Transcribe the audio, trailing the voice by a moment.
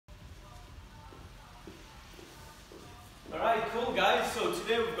guys, so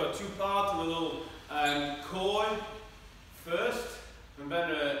today we've got two parts, a little core first and then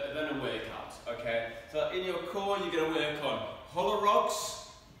a workout, okay? So in your core you're going to work on hollow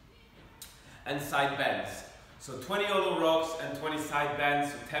rocks and side bends. So 20 hollow rocks and 20 side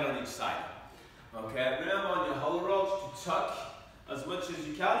bends, so 10 on each side. Okay, remember on your hollow rocks to tuck as much as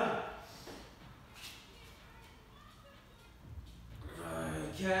you can.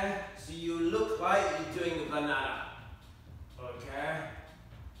 Okay, so you look like you're doing a banana. Okay.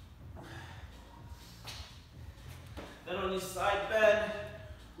 Then on your side bend,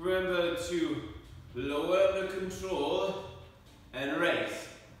 remember to lower the control and raise.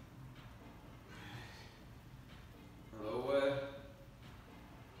 Lower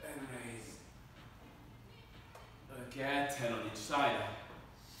and raise. Okay, 10 on each side.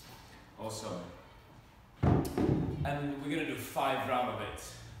 Awesome. And we're going to do 5 rounds of it.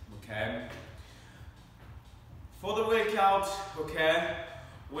 Okay. For the workout, okay,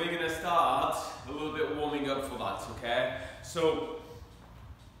 we're going to start a little bit warming up for that, okay? So,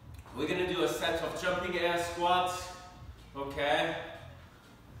 we're going to do a set of jumping air squats, okay?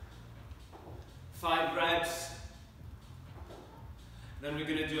 5 reps. Then we're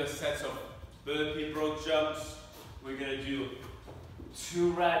going to do a set of burpee broad jumps. We're going to do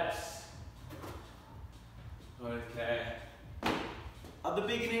 2 reps. Okay. At the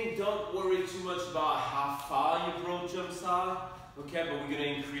beginning, don't worry too much about how far your broad jumps are, okay? But we're going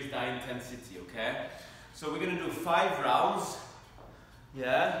to increase that intensity, okay? So we're going to do 5 rounds,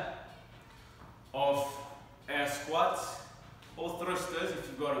 yeah, of air squats or thrusters if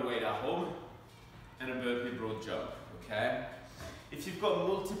you've got a weight at home, and a burpee broad jump, okay? If you've got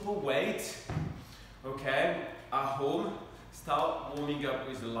multiple weight, okay, at home, start warming up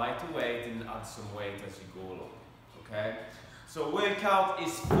with a lighter weight and add some weight as you go along, okay? So workout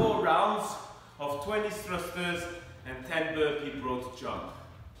is 4 rounds of 20 thrusters and 10 burpee broad jump.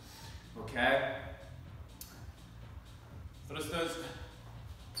 Okay? Thrusters.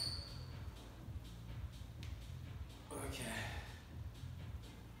 Okay.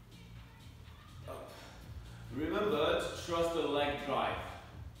 Up. Remember to trust the leg drive.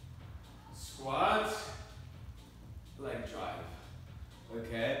 Squat, leg drive.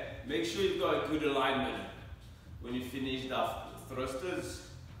 Okay? Make sure you've got a good alignment when you finish that thrusters.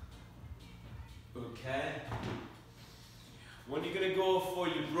 Okay. When you're gonna go for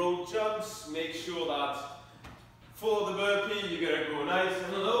your broad jumps, make sure that for the burpee you're gonna go nice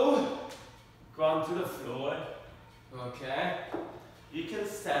and low, go onto the floor. Okay. You can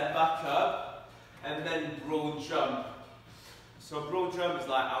step back up and then broad jump. So broad jump is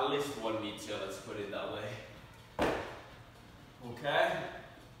like at least 1 meter, let's put it that way. Okay.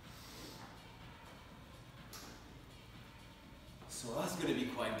 So that's going to be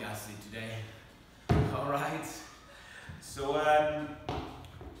quite gassy today. Alright. So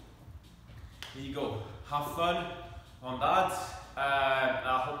here you go. Have fun on that.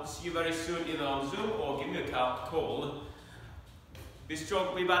 I hope to see you very soon either on Zoom or give me a call. This stroke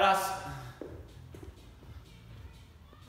will be badass.